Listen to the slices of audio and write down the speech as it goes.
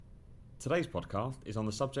Today's podcast is on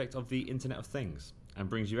the subject of the Internet of Things and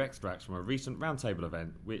brings you extracts from a recent roundtable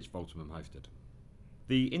event which Voltimum hosted.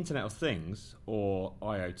 The Internet of Things, or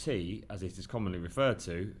IoT as it is commonly referred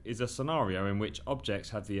to, is a scenario in which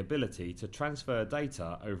objects have the ability to transfer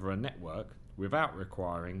data over a network without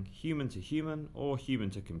requiring human-to-human or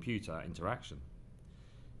human-to-computer interaction.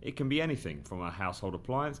 It can be anything from a household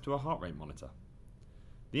appliance to a heart rate monitor.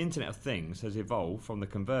 The Internet of Things has evolved from the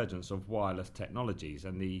convergence of wireless technologies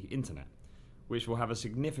and the Internet, which will have a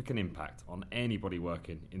significant impact on anybody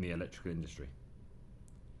working in the electrical industry.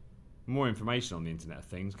 More information on the Internet of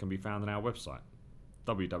Things can be found on our website,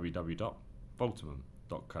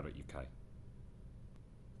 www.voltimum.co.uk.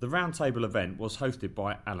 The roundtable event was hosted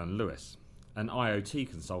by Alun Lewis, an IoT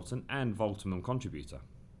consultant and Voltimum contributor.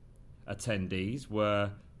 Attendees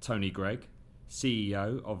were Tony Greig,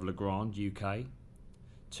 CEO of Legrand UK,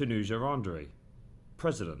 Tanuja Randery,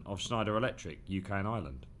 President of Schneider Electric UK and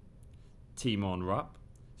Ireland, Timon Rupp,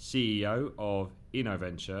 CEO of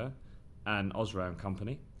Innoventure and Osram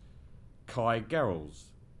company, Garrels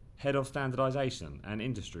Head of Standardisation and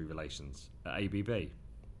Industry Relations at ABB,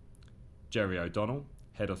 Gerry O'Donnell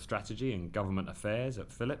Head of Strategy and Government Affairs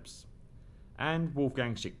at Philips, and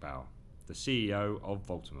Wolfgang Schickbauer, the CEO of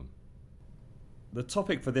Voltimum. The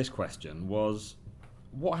topic for this question was,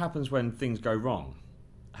 what happens when things go wrong?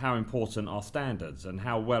 How important are standards and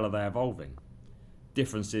how well are they evolving?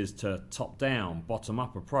 Differences to top-down,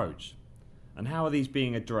 bottom-up approach, and how are these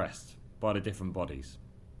being addressed by the different bodies?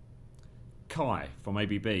 Kai from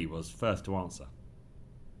ABB was first to answer.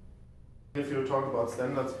 If you talk about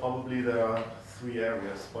standards, probably there are three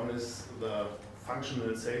areas. One is the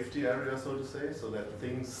functional safety area, so to say, so that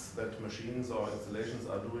things that machines or installations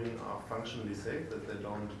are doing are functionally safe, that they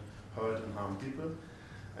don't hurt and harm people.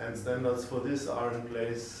 And standards for this are in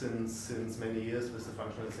place since many years with the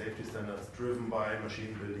functional safety standards driven by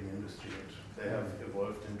machine building industry. And they have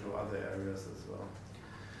evolved into other areas as well.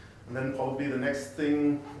 And then probably the next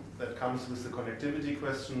thing that comes with the connectivity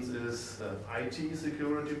questions is IT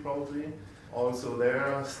security probably. Also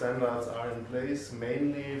there, standards are in place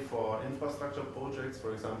mainly for infrastructure projects.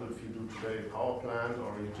 For example, if you do today a power plant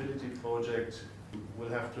or a utility project, you will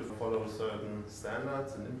have to follow certain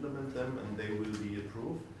standards and implement them, and they will be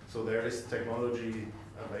approved. So there is technology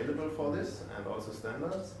available for this and also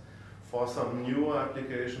standards. For some newer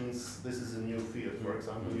applications, this is a new field. For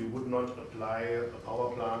example, you would not apply a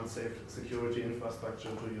power plant security infrastructure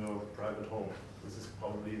to your private home. This is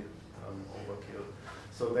probably overkill.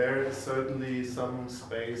 So there is certainly some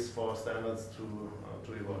space for standards to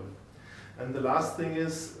evolve. And the last thing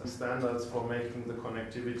is standards for making the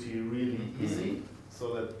connectivity really easy,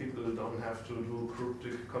 so that people don't have to do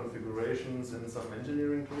cryptic configurations in some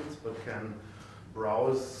engineering tools, but can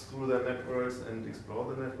browse through their networks and explore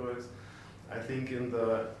the networks. I think in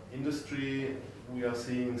the industry we are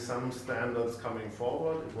seeing some standards coming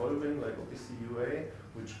forward, evolving, like OPC-UA,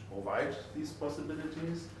 which provide these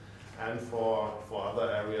possibilities. And for other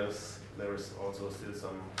areas, there is also still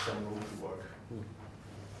some room to work.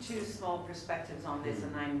 Two small perspectives on this,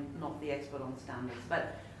 and I'm not the expert on standards,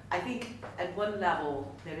 but I think at one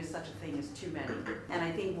level there is such a thing as too many, and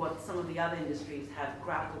I think what some of the other industries have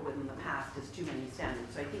grappled with in the past is too many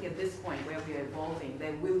standards. So I think at this point where we are evolving,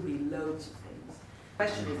 there will be loads of things. The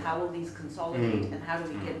question is, how will these consolidate, and how do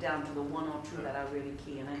we get down to the one or two that are really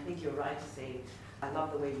key? And I think you're right to say, I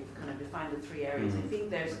love the way you've kind of defined the three areas. I think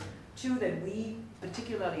there's two that we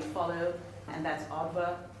particularly follow, and that's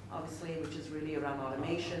ADVA, obviously, which is really around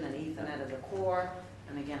automation and Ethernet as a core.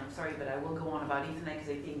 And again, I'm sorry, but I will go on about Ethernet because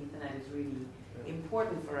I think Ethernet is really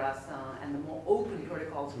important for us. And the more open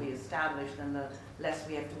protocols we establish, then the less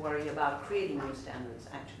we have to worry about creating new standards,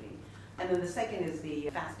 actually. And then the second is the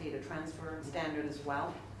fast data transfer standard as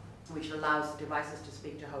well, which allows devices to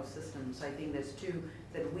speak to host systems. So I think there's two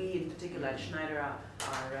that we, in particular at Schneider, are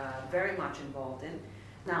very much involved in.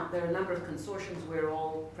 Now, there are a number of consortiums. We're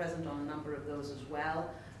all present on a number of those as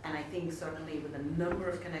well. And I think certainly with the number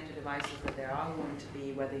of connected devices that there are going to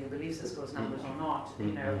be, whether you believe Cisco's numbers or not,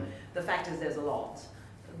 the fact is there's a lot.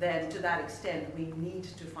 Then to that extent, we need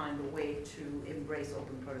to find a way to embrace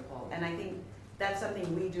open protocol. And I think that's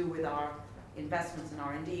something we do with our investments in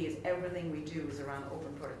R&D, is everything we do is around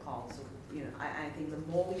open protocol. So, I think the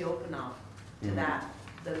more we open up to that,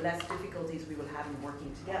 the less difficulties we will have in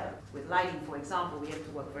working together. With lighting, for example, we have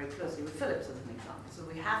to work very closely with Philips as an example. So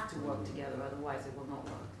we have to work together, otherwise it will not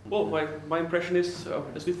work. Well, my impression is,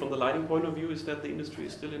 at least from the lighting point of view, is that the industry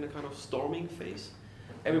is still in a kind of storming phase.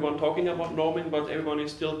 Everyone talking about norming, but everyone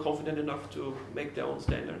is still confident enough to make their own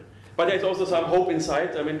standard. But there's also some hope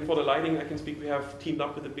inside. I mean, for the lighting, I can speak, we have teamed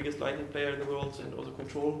up with the biggest lighting player in the world and also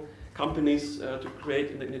control companies to create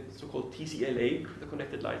in the so-called TCLA, the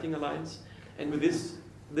Connected Lighting Alliance. And with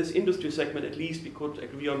this industry segment, at least, we could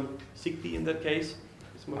agree on Zigbee in that case.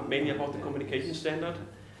 It's mainly about the communication standard.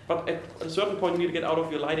 But at a certain point, you need to get out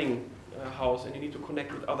of your lighting house and you need to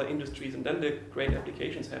connect with other industries, and then the great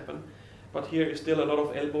applications happen. But here is still a lot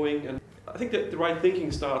of elbowing, and I think that the right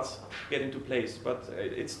thinking starts getting into place, but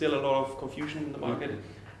it's still a lot of confusion in the market.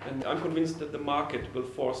 And I'm convinced that the market will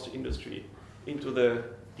force the industry into the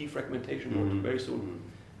defragmentation mode very soon.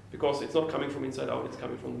 Because it's not coming from inside out, it's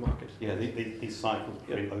coming from the market. Yeah, these cycles are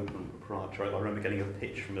pretty open and proprietary. I remember getting a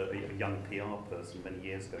pitch from a young PR person many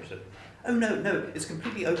years ago. She said, oh no, it's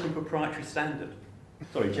completely open proprietary standard.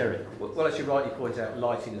 Sorry, Gerry. Well, as you rightly point out,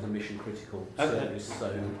 lighting is a mission-critical service,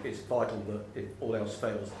 so it's vital that if all else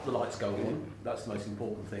fails, the lights go on. That's the most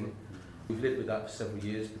important thing. We've lived with that for several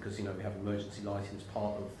years because we have emergency lighting as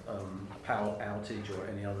part of a power outage or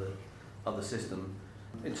any other system.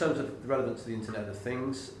 In terms of the relevance to the Internet of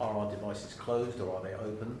Things, are our devices closed or are they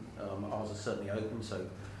open? Ours are certainly open, so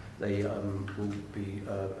they will be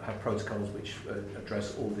have protocols which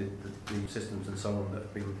address all the systems and so on that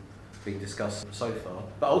have been discussed so far.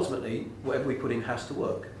 But ultimately, whatever we put in has to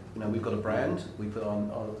work. We've got a brand, we put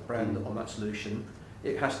our brand on that solution,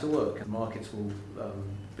 it has to work. Markets will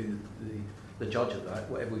be the judge of that.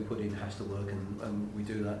 Whatever we put in has to work, and we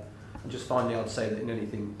do that. And just finally, I'd say that in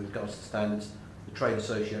anything with regards to standards, the trade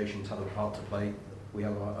associations have a part to play. We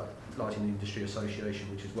have our Lighting Industry Association,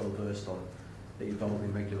 which is well versed on the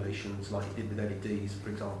evolving regulations, like it did with LEDs, for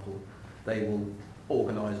example. They will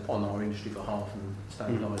organise on our industry behalf and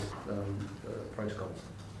standardise protocols.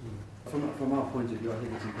 From our point of view, I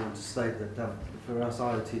think it's important to state that for us,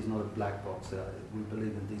 IoT is not a black box. We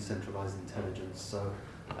believe in decentralised intelligence, so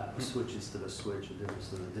a switch is still a switch, a dimmer is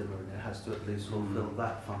still a dimmer, and it has to at least fulfil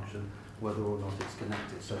that function, whether or not it's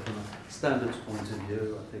connected. So from a standards point of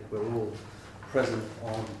view, I think we're all present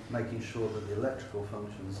on making sure that the electrical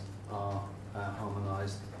functions are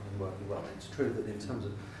harmonised and working well. It's true that in terms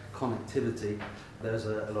of connectivity, there's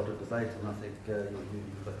a lot of debate, and I think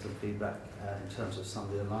you've got some feedback in terms of some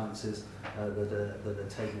of the alliances that are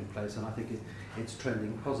taking place, and I think it's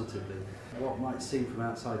trending positively. What might seem from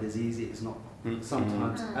outside is easy, it's not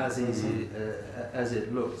sometimes as easy as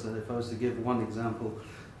it looks. And if I was to give one example,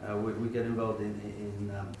 we get involved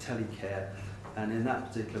in telecare, and in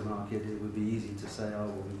that particular market it would be easy to say, oh,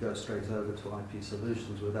 well, we go straight over to IP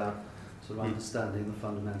solutions without sort of understanding the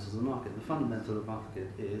fundamentals of the market. The fundamental of the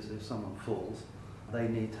market is if someone falls, they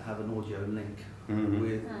need to have an audio link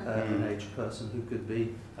with an aged person who could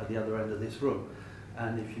be at the other end of this room.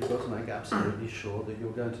 And if you've got to make absolutely sure that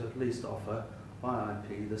you're going to at least offer by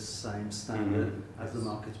IP the same standard as the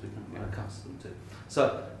market's become accustomed to.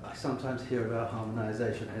 So I sometimes hear about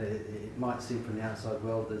harmonisation, and it might seem from the outside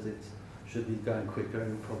world that it should be going quicker,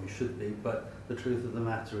 and it probably should be, but the truth of the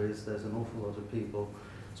matter is there's an awful lot of people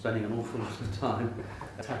spending an awful lot of time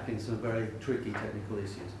tackling some very tricky technical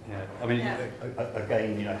issues. Yeah, I mean,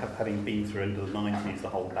 again, having been through into the 90s, the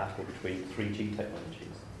whole battle between 3G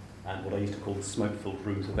technologies and what I used to call the smoke-filled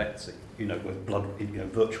rooms of Etsy, where blood,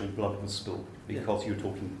 virtual blood was spilled because you're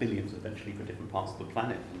talking billions eventually for different parts of the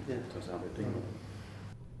planet. And that's how they're dealing with it.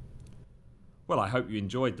 Well, I hope you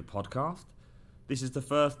enjoyed the podcast. This is the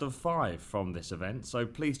first of 5 from this event, so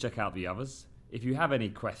please check out the others. If you have any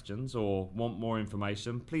questions or want more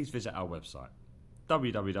information, please visit our website,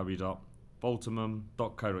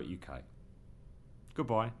 www.voltimum.co.uk.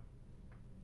 Goodbye.